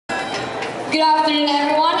Good afternoon,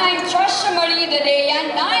 everyone. I'm Trisha Marie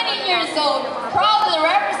Dedeyan, 19 years old, proudly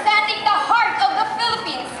representing the heart of the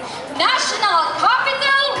Philippines, National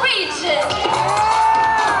Capital Region.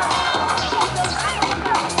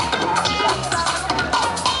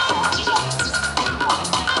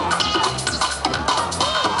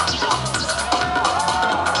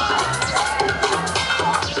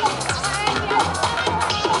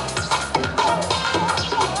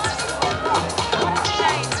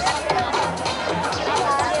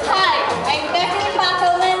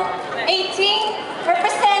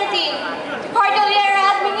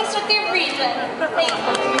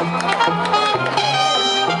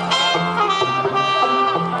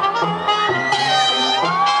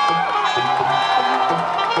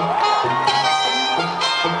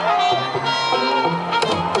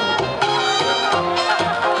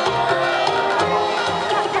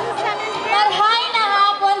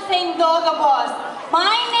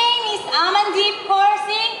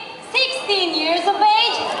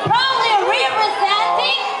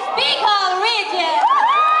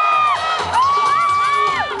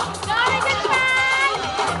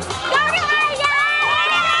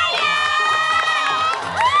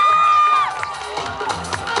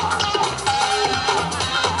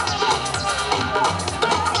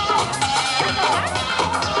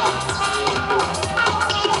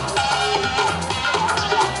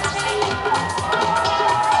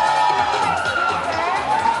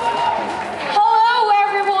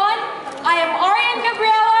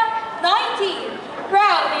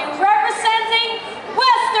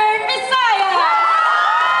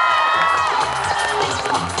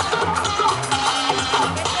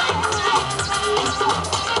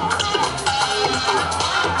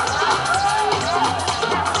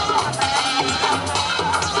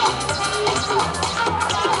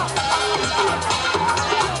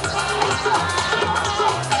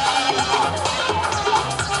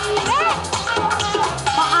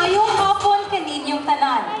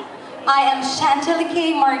 I am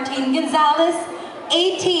Chantelicay Martin Gonzalez,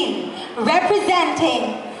 18,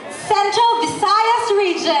 representing Central Visayas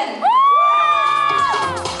Region.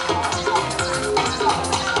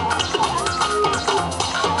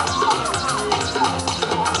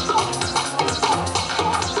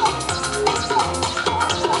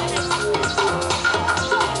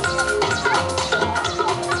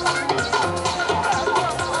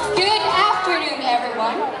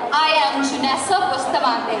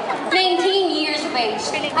 Bustamante, 19 years of age,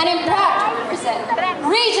 and I'm proud to represent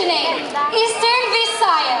Region 8, Eastern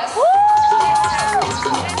Visayas.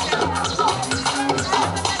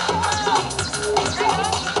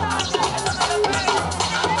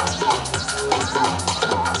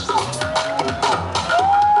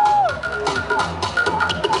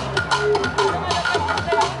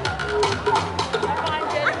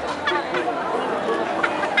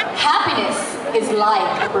 Is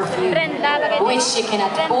like a perfume, which you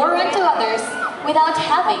cannot pour into others without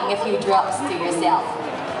having a few drops to yourself.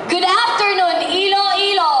 Good afternoon,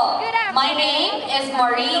 Iloilo. My name is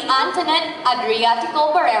Marie Antoinette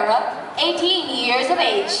Adriatico Barrera, 18 years of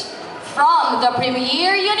age, from the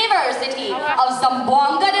Premier University of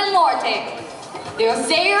Zamboanga del Norte, the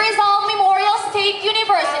Jose Rizal Memorial State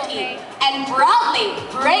University, and proudly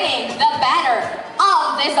bringing the banner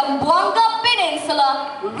of the Zamboanga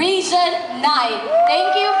Peninsula Region 9.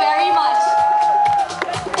 Thank you very much.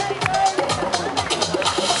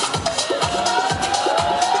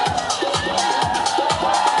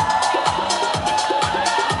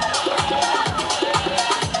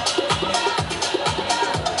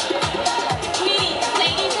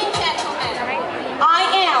 Ladies and gentlemen, I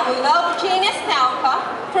am Lovegina Scuaa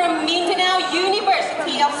from Mindanao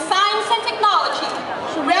University of Science and Technology,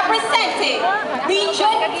 representing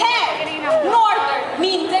Region 10, Northern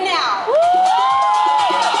Mindanao.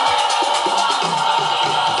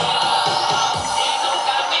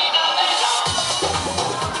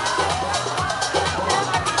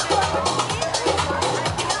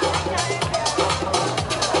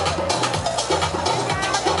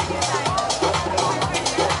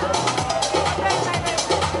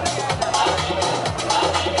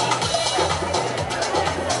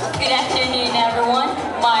 Good afternoon, everyone.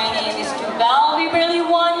 My name is Scuaa,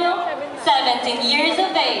 17 years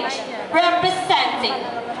of age, representing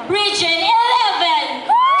Region 11.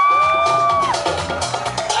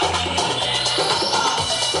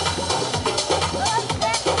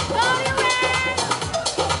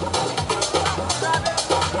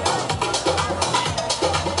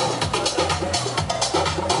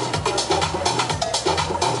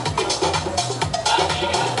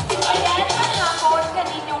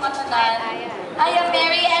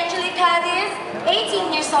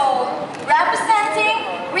 old, representing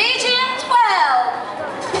Region 12.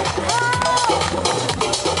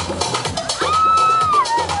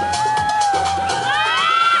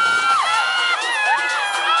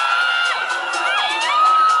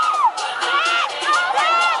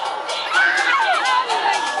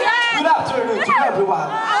 Good afternoon to everyone.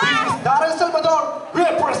 This is Darren Salvador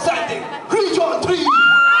representing Region 3.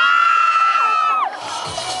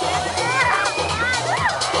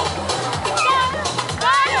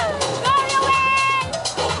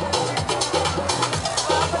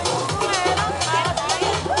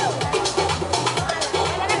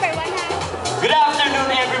 Good afternoon,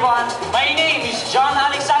 everyone. My name is John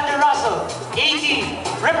Alexander Russell,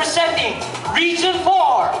 18, representing Region 4.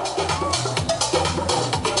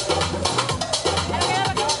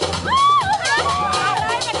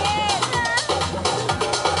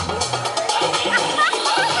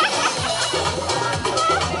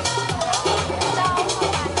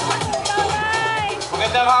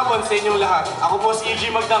 Magandang hapon sa inyong lahat. Ako po si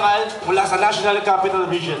E.G. Magdangal mula sa National Capital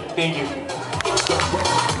Region. Thank you.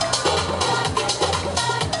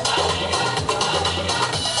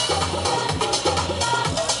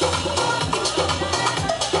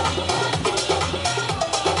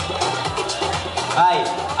 Hi,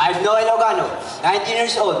 I'm Noel Ogano, 19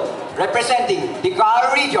 years old, representing the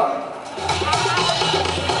Scuaa region.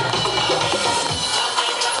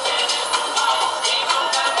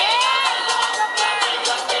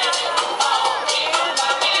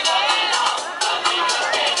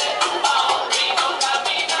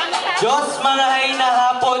 Diyos manahay na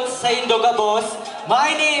hapon sa Indogabos.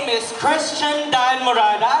 My name is Christian Dan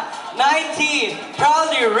Morada, 19,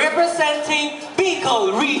 proudly representing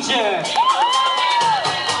Bicol Region.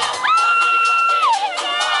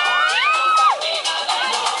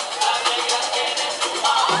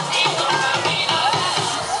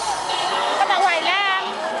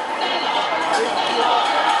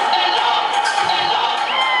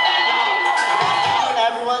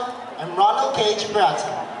 Everyone, I'm Ronald K. Gibraltar,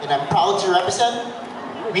 and I'm proud to represent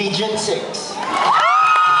Region 6.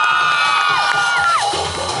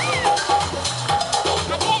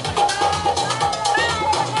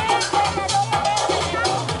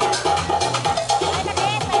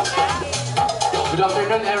 Good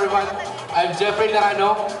afternoon, everyone. I'm Jeffrey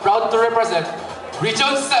Larano, proud to represent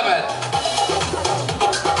Region 7.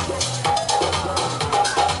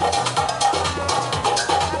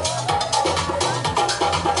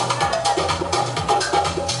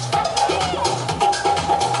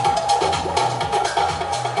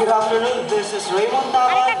 Good afternoon, this is Raymond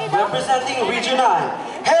Taman, representing Region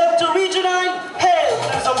 9. Hail to Region 9! Hail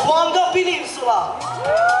to Zamboanga Peninsula!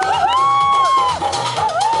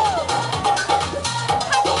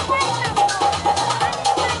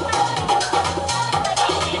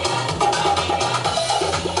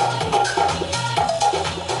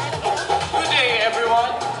 Good day,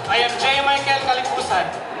 everyone. I am J. Michael Kalipusan,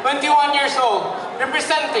 21 years old,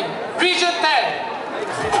 representing Region 10.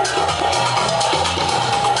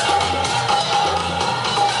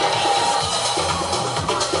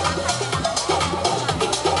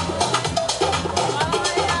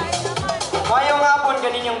 Mayong hapon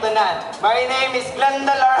kaninyong tanan. My name is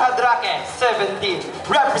Glenda Larhadrake, 17,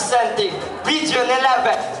 representing Region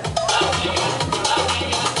 11.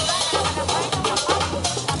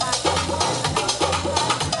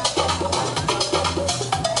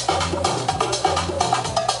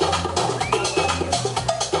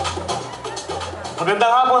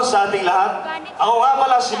 Magandang hapon sa ating lahat. Ako nga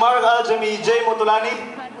pala si Mark Aljami J. Motulani,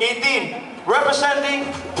 18,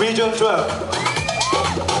 representing Region 12.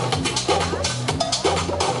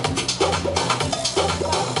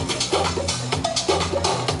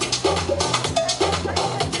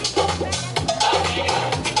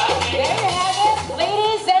 There you have it,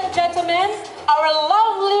 ladies and gentlemen, our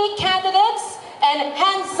lovely candidates and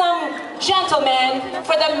handsome gentlemen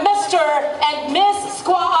for the Mr. and Miss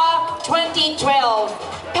Scuaa 2012.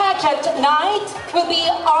 Pageant night will be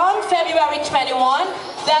on February 21.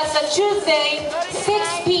 That's a Tuesday,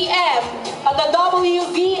 6 p.m. at the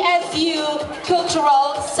WVSU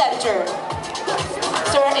Cultural Center.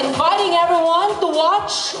 So we're inviting everyone to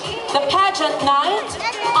watch the pageant night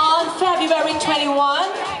on February 21,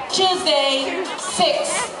 Tuesday,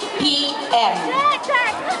 6 p.m.